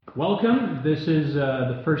Welcome. This is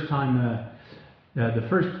the first time, the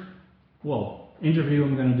first, interview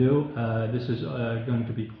I'm going to do. This is going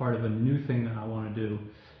to be part of a new thing that I want to do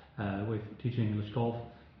with Teaching English Golf,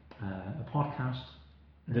 a podcast.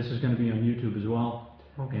 This is going to be on YouTube as well,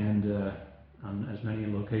 Okay. and on as many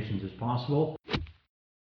locations as possible.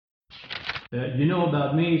 You know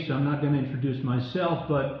about me, so I'm not going to introduce myself,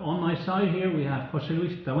 but on my side here we have José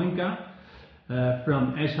Luis Tawenka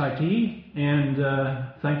from SIT, and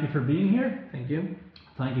thank you for being here. Thank you.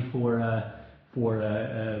 Thank you for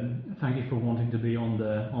wanting to be on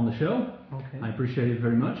the show. Okay. I appreciate it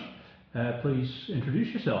very much. Please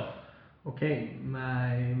introduce yourself. Okay.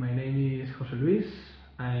 My name is José Luis.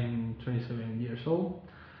 I'm 27 years old,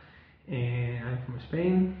 and I'm from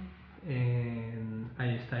Spain. And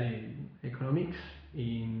I studied economics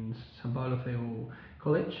in San Pablo CEU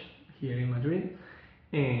College here in Madrid.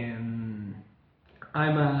 And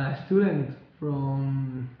I'm a student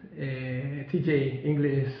from TJ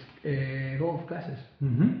English golf classes.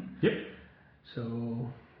 Yep. So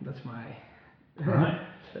that's my All right.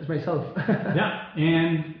 that's myself. Yeah.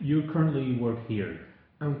 And you currently work here.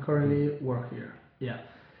 I'm currently work here. Yeah.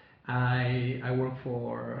 I work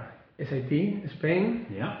for SIT Spain.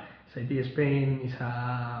 Yeah. SIT Spain is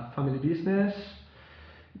a family business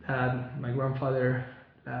that my grandfather,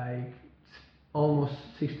 like almost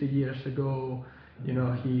 60 years ago,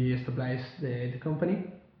 he established the company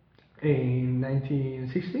in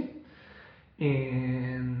 1960,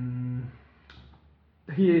 and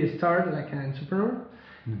he started like an entrepreneur.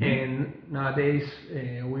 And nowadays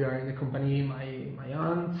we are in the company, my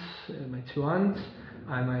aunts, my two aunts,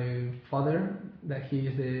 and my father, that he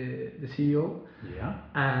is the CEO. Yeah.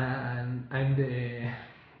 And I'm the,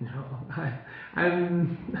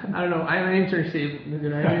 I'm an internship. I'm in the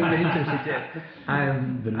internship yet.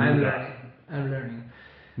 I'm learning.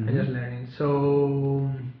 I'm just learning. So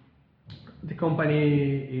the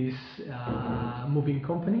company is a moving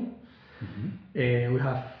company. We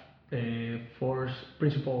have four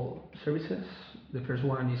principal services. The first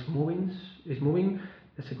one is moving.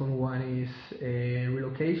 The second one is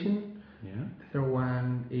relocation. Yeah. The third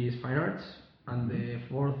one is fine arts, and the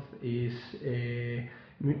fourth is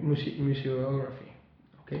museography.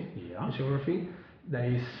 Okay. Yeah. Museography. That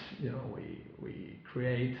is, we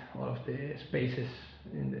create all of the spaces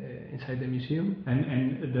inside the museum.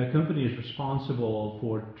 And the company is responsible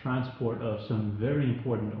for transport of some very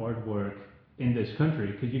important artwork in this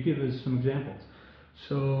country. Could you give us some examples?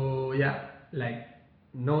 So yeah, like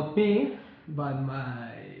not me, but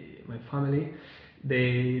my family,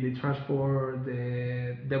 they transport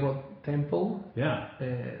the Devot Temple. Yeah.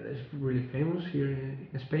 It's really famous here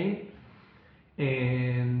in Spain.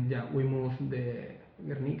 And yeah, we moved the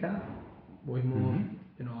Guernica. We moved,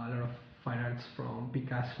 a lot of fine arts from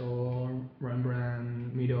Picasso,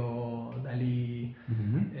 Rembrandt, Miro, Dali,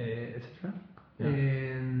 etc. Yeah.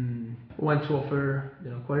 And we want to offer,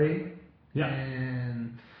 quality. Yeah.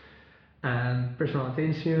 And personal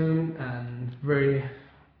attention and very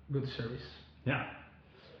good service. Yeah.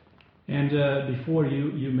 And before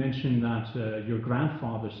you mentioned that your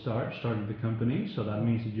grandfather started the company, so that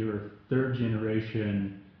means that you're a third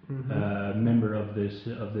generation member of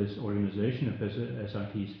this organization of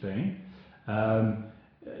SIT Spain.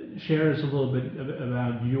 Share us a little bit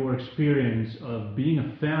about your experience of being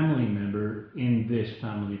a family member in this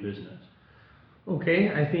family business.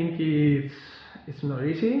 Okay, I think it's not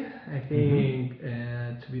easy. I think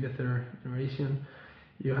to be the third generation,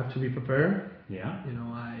 you have to be prepared. Yeah.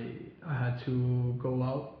 I had to go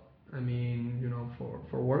out. I mean,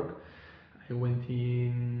 for work. I went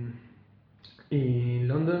in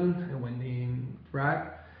London. I went in Prague.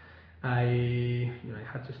 I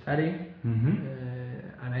had to study,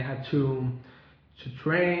 and I had to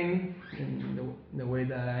train in the way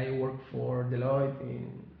that I worked for Deloitte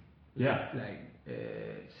in like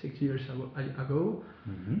 6 years ago,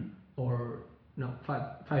 or no,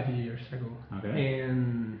 5 years ago. Okay.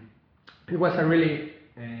 And it was a really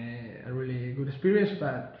good experience,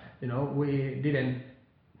 but we didn't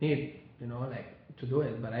need to do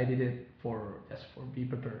it, but I did it for be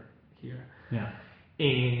prepared here. Yeah.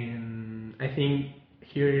 And I think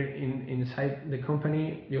here inside the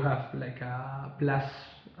company you have like a plus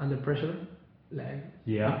under pressure, like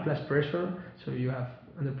plus pressure. So you have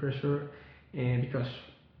under pressure, and because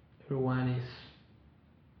everyone is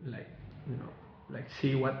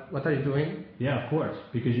see what are you doing. Yeah, of course,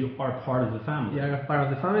 because you are part of the family. You are part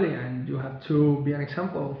of the family, and you have to be an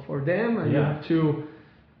example for them, and you have to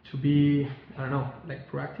be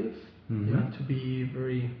proactive. You have to be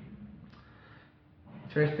very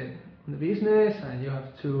interested in the business, and you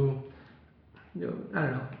have to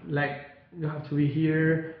you have to be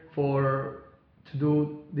here to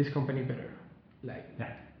do this company better, like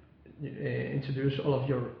introduce all of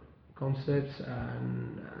your concepts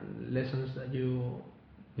and lessons that you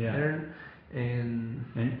learn,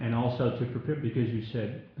 and also to prepare, because you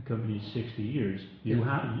said the company is 60 years.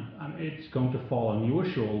 It's going to fall on your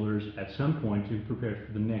shoulders at some point to prepare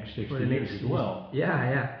for the next 60 years as well.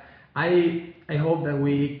 Yeah. I hope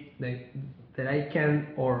that I can,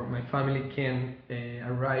 or my family can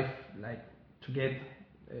arrive like to get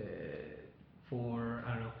for,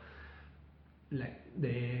 I don't know, like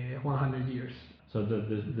the 100 years. So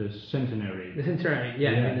the centenary. The centenary, the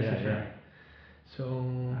centenary. So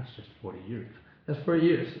that's just 40 years. That's 40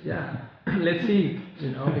 years, yeah. Let's see,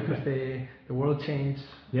 because the world changed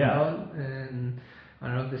a lot, and I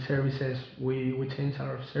don't know, the services, we change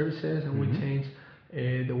our services, and we change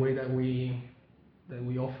the way that we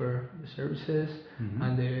offer the services,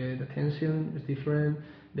 and the attention is different.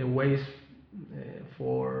 The ways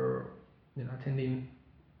for attending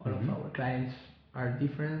all of our clients are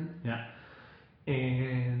different. Yeah.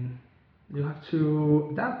 And you have to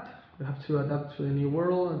adapt. You have to adapt to the new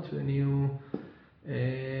world and to the new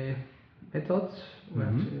methods. We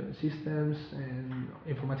have to, systems and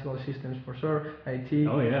informatical systems for sure. IT.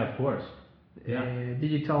 Oh yeah, of course. Yeah.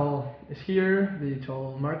 Digital is here.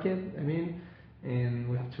 Digital market. And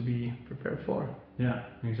we have to be prepared for. Yeah,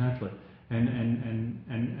 exactly.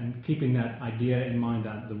 And keeping that idea in mind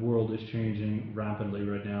that the world is changing rapidly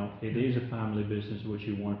right now, it is a family business which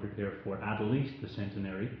you want to prepare for at least the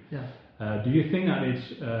centenary. Yeah. Do you think that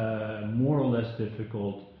it's more or less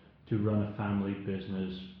difficult to run a family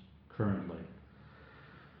business currently?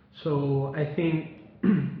 So I think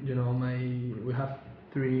we have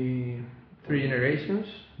three generations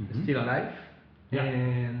still alive,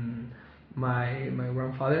 and my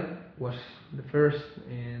grandfather was the first,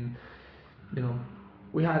 and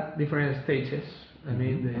we had different stages.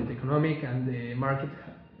 The economic and the market,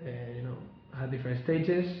 had different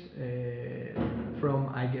stages from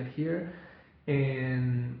I get here,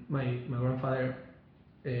 and my grandfather,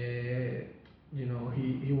 he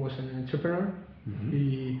was an entrepreneur.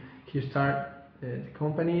 He started the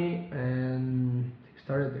company, and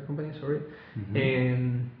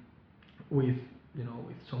and with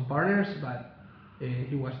some partners, but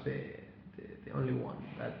he was the only one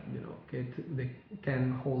that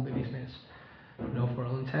can hold the business for a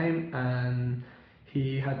long time, and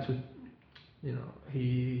he had to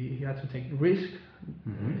he had to take risk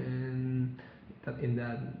in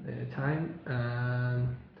that time.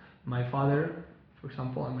 My father, for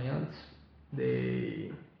example, and my aunts,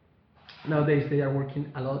 nowadays they are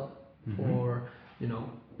working a lot for I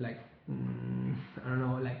don't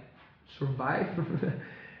know, like survive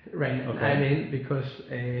right now. Okay. Because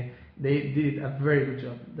they did a very good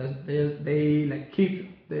job. They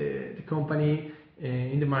keep the company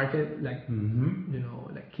in the market,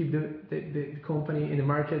 keep the company in the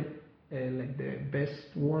market, the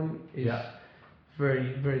best one is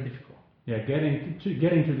very, very difficult. Yeah, getting to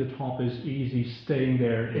the top is easy. Staying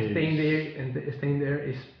there is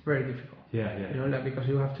very difficult. Yeah. Because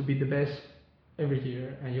you have to be the best every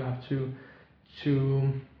year, and you have to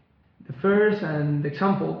the first and the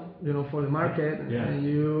example, for the market, and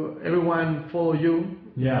everyone follow you.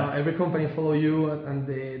 Every company follow you, and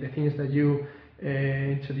the things that you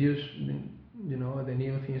introduce, the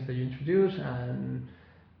new things that you introduce, and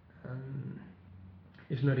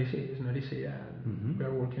it's not easy. And we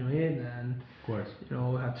are working on it, and of course, we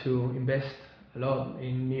have to invest a lot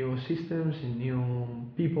in new systems, in new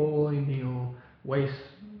people, in new ways,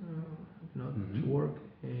 to work.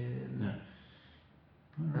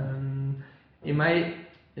 And in my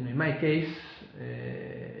case,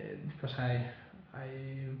 because I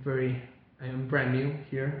am brand new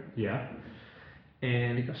here. Yeah.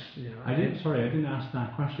 And because I didn't ask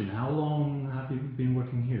that question. How long have you been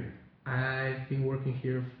working here? I've been working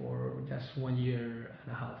here for just 1 year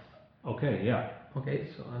and a half. Okay. Yeah. Okay,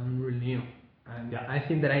 so I'm really new, and I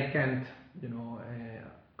think that I can't,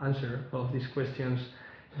 answer all of these questions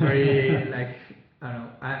very I don't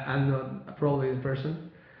know. I'm not probably the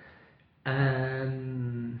person.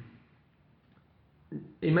 And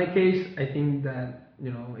in my case, I think that a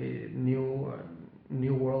new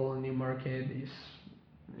world, new market is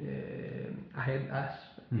ahead of us.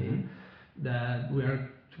 That we are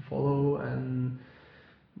to follow, and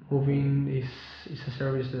moving is a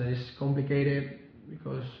service that is complicated,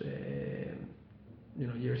 because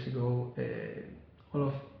years ago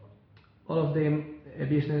all of them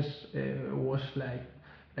business was like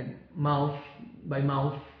mouth by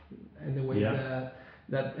mouth, and the way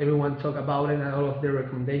that everyone talk about it, and all of their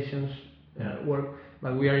recommendations work.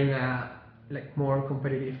 But we are in a more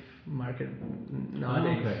competitive market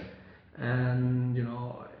nowadays. Okay. And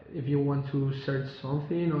if you want to search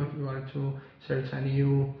something, or if you want to search a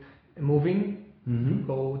new moving, Mm-hmm.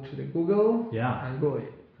 go to the Google Yeah. and go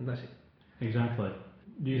it, and that's it. Exactly.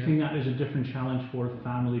 Do you Yeah. think that is a different challenge for a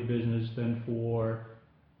family business than for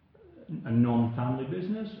a non-family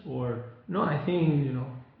business, or? No, I think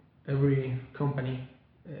every company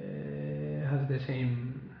has the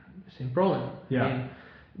same problem. Yeah.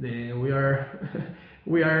 I mean, we are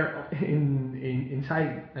we are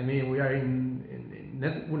inside. I mean, we are in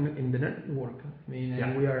the network. I mean, Yeah.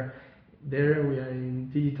 and we are there. We are in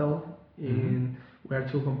digital. In we are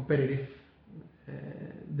too competitive.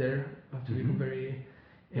 There, we have to be Mhm. competitive.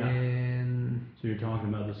 Yeah. And So you're talking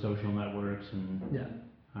about the social networks and. yeah,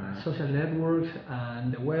 All right. social networks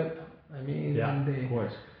and the web. I mean, Yeah, and of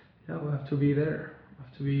course. we have to be there. We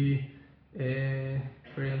have to be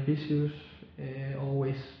very ambitious.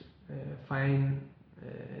 Always find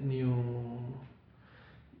new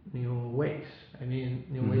ways. I mean,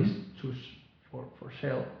 new ways to for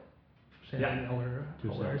sell Yeah. our To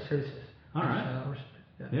our sell. services. All To right. sell our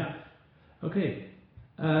services, Yeah. Okay.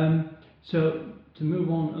 So to move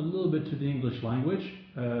on a little bit to the English language,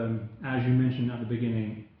 as you mentioned at the beginning,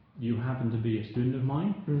 you happen to be a student of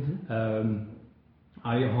mine. Mm-hmm.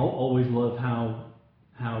 I always love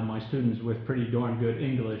how my students with pretty darn good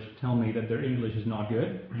English tell me that their English is not good.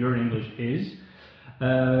 Your English is.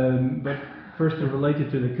 But first, to relate it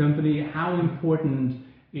to the company, how important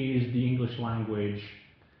is the English language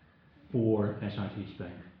for SIT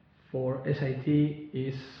Spain? For SIT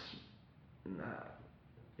is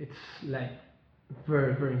it's like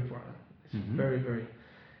very important. It's Mhm. very.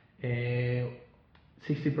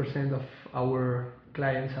 60% of our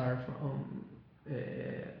clients are from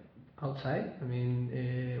outside. I mean,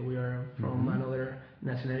 we are from Mhm. another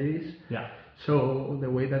nationalities. Yeah. So the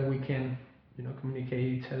way that we can, communicate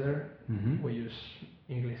each other, Mhm. we use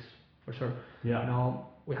English for sure. Yeah.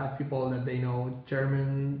 We have people that they know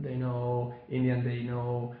German, they know Indian, they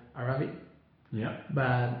know Arabic, Yeah.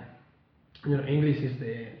 but English is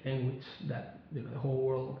the language that the whole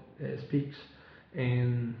world speaks,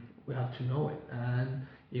 and we have to know it. And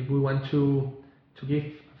if we want to give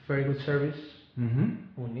a very good service, Mhm.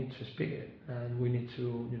 we need to speak it, and we need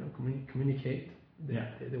to communicate the,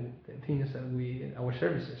 Yeah. the things that our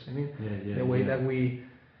services. I mean, Yeah. the way yeah. that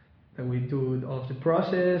we do all of the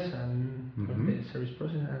process and all of Mhm. the service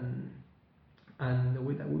process and the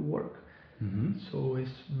way that we work. Mhm. So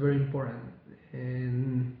it's very important,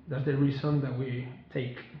 and that's the reason that we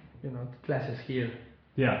take classes here,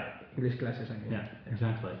 Yeah. English classes. I mean. Yeah.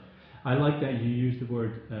 Exactly. I like that you use the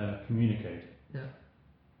word communicate. Yeah.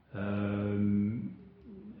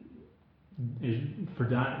 Is for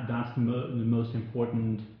that's the most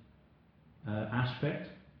important aspect.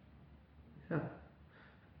 Yeah.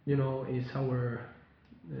 It's our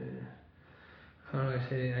how do I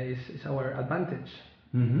say it's our advantage.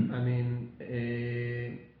 Mm-hmm. I mean,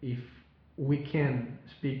 if we can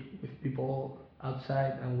speak with people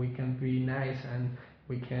outside and we can be nice and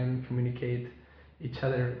we can communicate each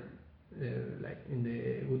other like in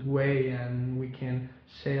the good way, and we can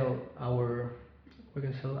sell our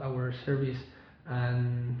service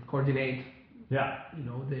and coordinate Yeah.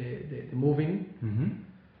 the moving Mm-hmm.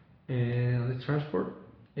 and the transport,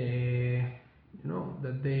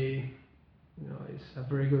 that they it's a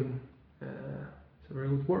very good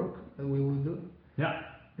work that we will do. Yeah.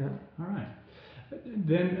 Yeah. All right.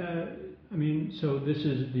 Then, I mean, so this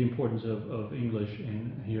is the importance of English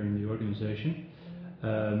here in the organization.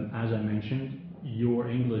 As I mentioned, your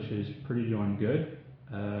English is pretty darn good.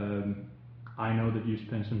 I know that you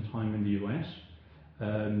spent some time in the US.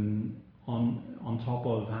 On top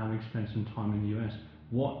of having spent some time in the US,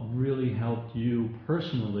 what really helped you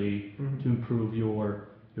personally Mhm. to improve your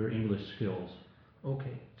English skills?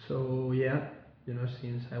 Okay, so yeah,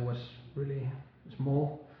 since I was really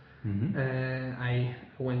small, Mm-hmm. I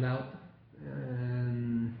went out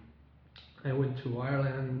and I went to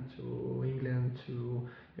Ireland, to England, to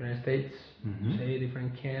United States, Mhm. say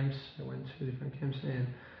different camps. I went to different camps, and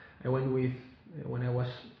I went with when I was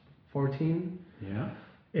 14 Yeah.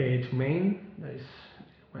 to Maine, that is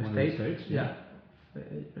One United of the States. States, Yeah,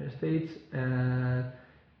 United States, and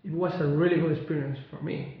it was a really good experience for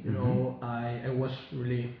me. I was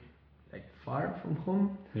really like far from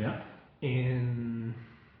home, Yeah. and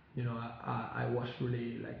I was really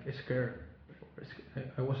like scared.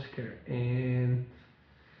 I was scared, and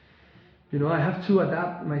I have to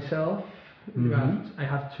adapt myself. Mhm. I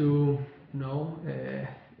have to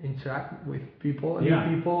interact with people, Yeah.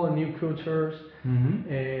 new people, new cultures.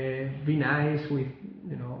 Mm-hmm. Be nice with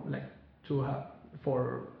like to have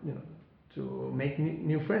make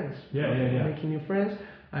new friends. Yeah. Making new friends,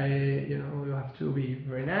 you have to be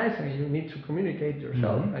very nice, and you need to communicate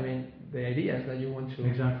yourself. Mhm. I mean, the ideas that you want to,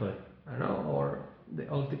 Exactly. I don't know, or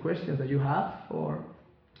all of the questions that you have, or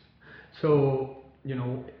so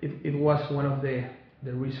it was one of the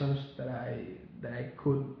reasons that I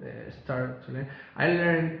could start to learn. I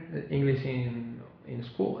learned English in the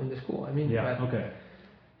school. I mean, Yeah. but Okay.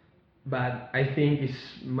 but I think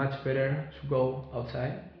it's much better to go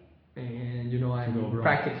outside and To go abroad.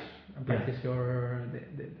 practice Yeah. your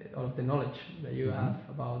all of the knowledge that you Mhm. have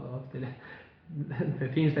about all of the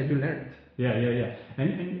things that you learned. Yeah.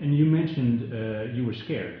 And you mentioned you were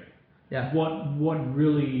scared. Yeah. What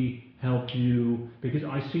really helped you? Because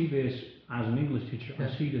I see this as an English teacher. I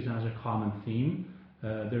Yeah. see this as a common theme.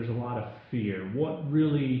 There's a lot of fear. What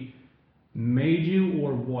really made you,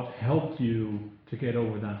 or what helped you to get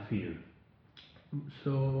over that fear?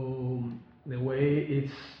 So the way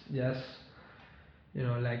it's just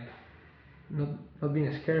like not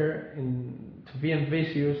being scared and to be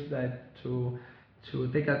ambitious, that to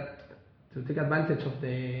take advantage of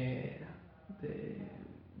the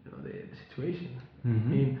situation. I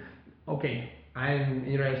Mm-hmm. mean, okay, I'm in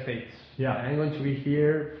the United States. Yeah. I'm going to be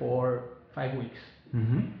here for 5 weeks.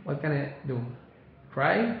 Mm-hmm. What can I do?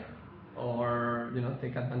 Cry, or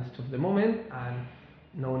take advantage of the moment and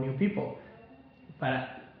know new people. But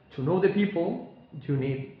to know the people, you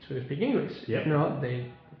need to speak English. Yep. If not,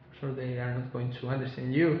 they are not going to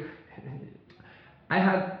understand you. I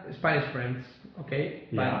had Spanish friends, okay,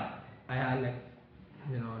 but Yeah. I had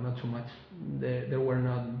not too much. There were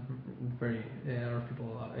not very a lot of people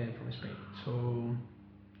from Spain,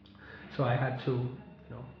 so I had to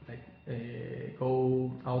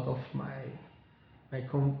go out of my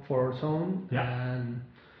comfort zone. Yeah. And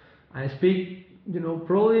I speak.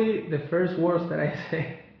 Probably the first words that I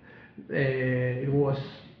say, it was,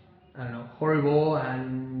 I don't know, horrible,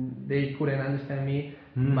 and they couldn't understand me.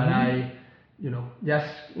 Mhm. But I,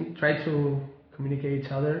 just try to communicate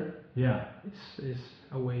each other. Yeah. It's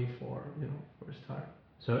a way for a start.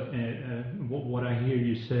 So what I hear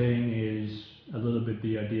you saying is a little bit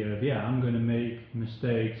the idea of, yeah, I'm going to make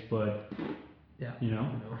mistakes, but Yeah.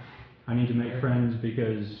 I need to make friends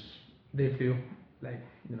because They feel like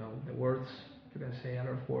the words, you can say a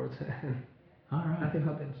lot of words and all right. nothing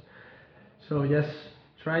happens. So just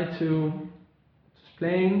try to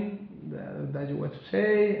explain that you want to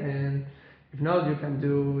say, and if not, you can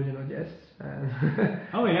do yes. And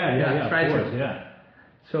Oh yeah, try of to. course, yeah.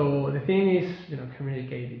 So the thing is,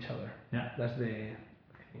 communicate each other. Yeah. That's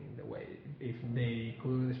the way. If they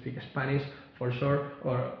could speak Spanish, for sure,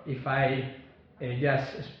 or if I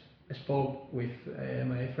just spoke with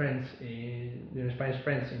my friends, Spanish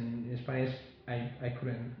friends in Spanish, I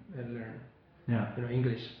couldn't learn Yeah.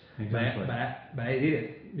 English. Exactly. But I did it,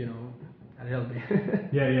 a little bit.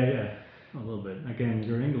 Yeah. A little bit. Again,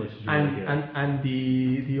 your English is really good. And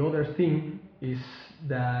the other thing is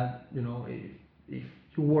that if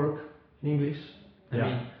you work in English, I Yeah.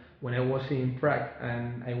 mean, when I was in Prague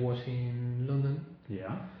and I was in London,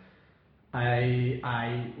 Yeah.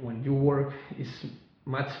 I when you work is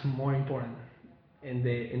much more important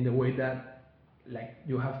in the way that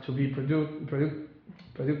you have to be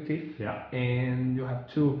productive. Yeah. And you have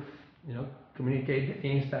to communicate the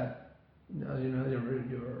things that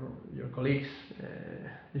your colleagues,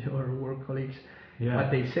 your work colleagues, Yeah.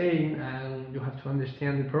 what they say, and you have to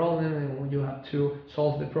understand the problem, and you have to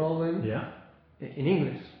solve the problem Yeah. in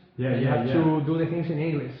English. Yeah. You Yeah. have Yeah. to do the things in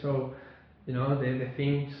English, so the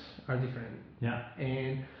things are different. Yeah.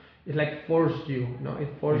 And it's like force you, it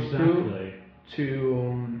forces you Exactly.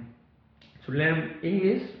 to learn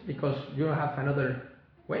English because you don't have another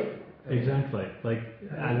way. Exactly. Like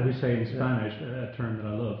as we say in Spanish, a term that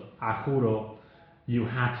I love, a juro, you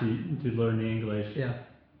had to learn the English. Yeah.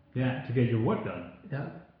 Yeah, to get your work done. Yeah.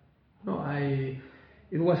 No,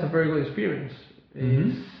 it was a very good experience. Mhm.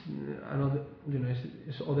 It's another,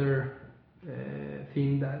 it's other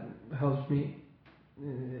thing that helps me,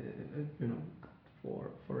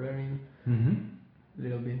 for learning Mm-hmm. a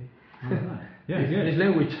little bit. All right. Yeah, this, good. this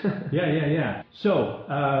language. Yeah. So,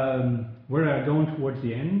 we're going towards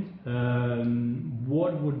the end.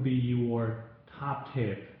 What would be your top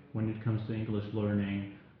tip when it comes to English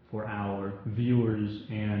learning for our viewers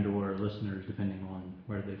and or listeners, depending on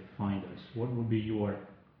where they find us? What would be your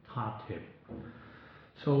top tip?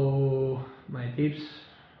 So my tips,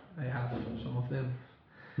 I have some of them.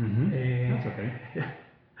 Mm-hmm. That's okay.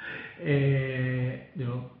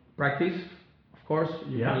 Practice. Of course,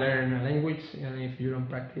 you Yeah. can learn a language, and if you don't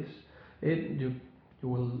practice it, you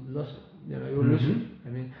will lose it. You will lose it. I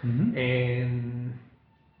mean, Mm-hmm. and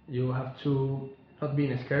you have to not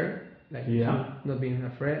being scared. like Yeah. not being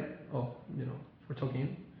afraid of for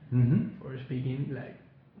talking, Mm-hmm. for speaking like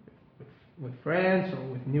with friends or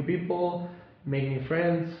with new people, make new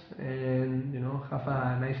friends, and have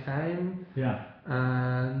a nice time. Yeah.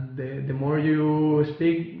 And the more you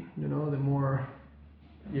speak, the more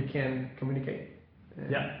you can communicate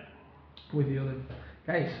Yeah. with the other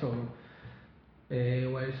guys. So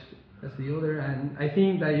what is that's the other, and I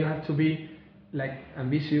think that you have to be like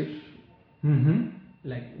ambitious, Mm-hmm.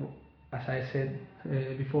 like as I said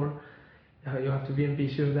before. You have to be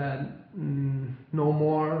ambitious that know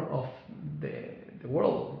more of the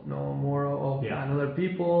world, know more of Yeah. another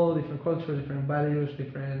people, different cultures, different values,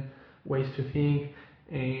 different ways to think,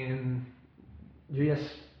 and you just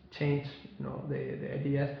change the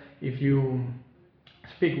ideas if you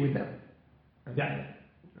speak with them and, Yeah.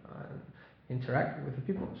 interact with the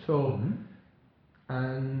people. So Mm-hmm.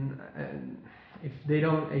 and if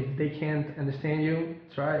they can't understand you,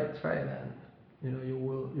 try it, and you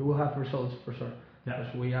will have results for sure. Yeah.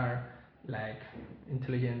 Because we are like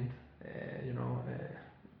intelligent,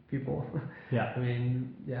 people. Yeah. I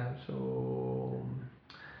mean, yeah.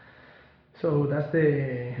 So that's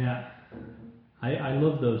the Yeah. I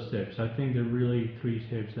love those tips. I think they're really 3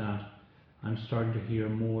 tips that I'm starting to hear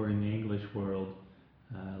more in the English world.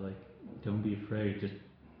 Like, don't be afraid, just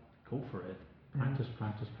go for it. Practice,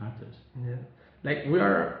 practice, practice. yeah. Like we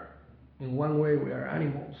are in one way we are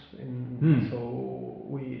animals, and Hmm. so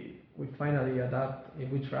we finally adapt. If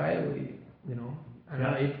we try, I don't know.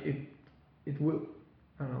 It will.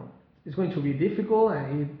 I don't know. It's going to be difficult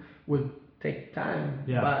and it will take time.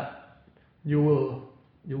 Yeah. But you will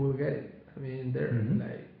get it. I mean, they're Mhm.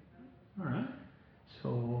 like All right. so.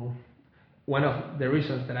 One of the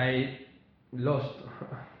reasons that I lost,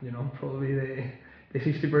 probably the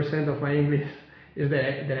 60% of my English is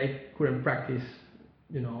that I couldn't practice,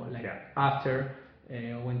 like Yeah. after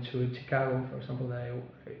I went to Chicago, for example, that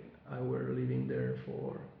I were living there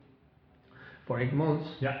for 8 months.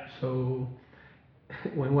 Yeah. So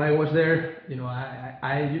when I was there,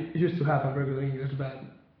 I used to have a very good English, but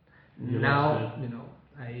You now, lost it.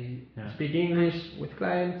 I Yeah. speak English with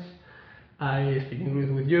clients. I speak English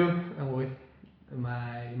with you and with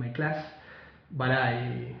my class, but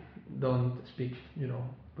I don't speak,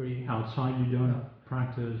 very. Outside, you don't No.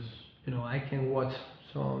 practice. I can watch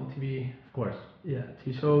some TV, Of course.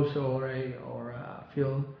 TV shows or a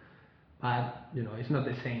film, but it's not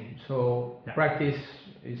the same. So Yeah. practice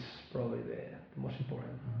is probably the most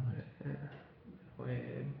important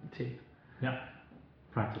tip. Yeah.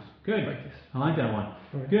 Practice. Good. Practice. I like that one.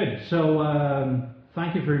 Okay. Good. So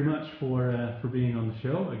thank you very much for being on the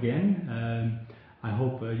show again. I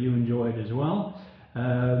hope you enjoyed as well.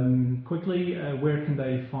 Quickly, where can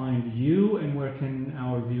they find you, and where can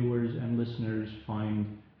our viewers and listeners find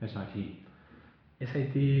SIT?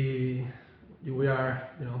 SIT, we are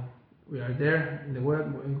there in the web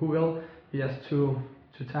in Google. You just to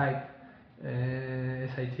type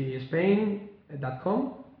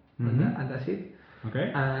sitspain.com Mhm. and that's it.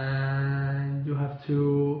 Okay. And you have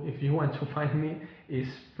to, if you want to find me, it's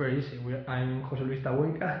very easy. I'm José Luis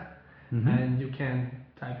Tabuenca, Mhm. and you can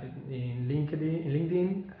type it in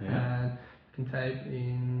LinkedIn, Yeah. and you can type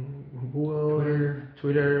in Google,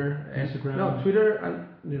 Twitter, Instagram. No, Twitter.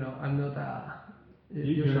 I'm not a You're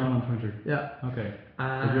user. not on Twitter. Yeah. Okay.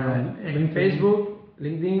 But you're on And LinkedIn? Facebook,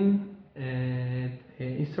 LinkedIn, and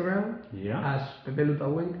Instagram Yeah. as Pepe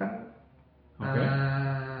Lutabuenca. Okay.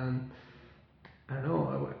 And I don't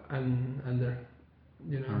know, I'm under,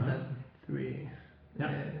 Alright. that 3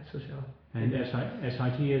 Yeah. social. And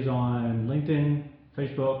SIT is on LinkedIn,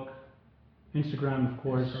 Facebook, Instagram, of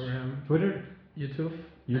course, Instagram, Twitter, YouTube.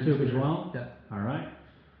 and YouTube as Twitter. well. Yeah. All right.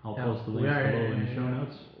 I'll Yeah, post the we links are, below in the show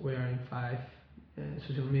notes. We are in 5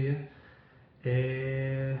 social media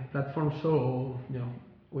platforms, so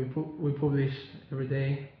we publish every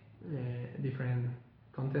day different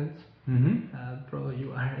contents. Mm-hmm. Probably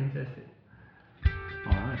you are interested.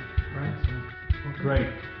 All right. Right. Okay. Great.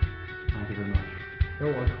 Thank you very much.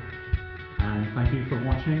 You're welcome. And thank you for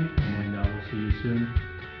watching, and I will see you soon.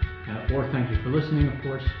 Or thank you for listening, of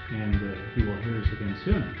course, and you will hear us again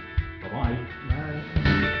soon. Bye-bye. Bye.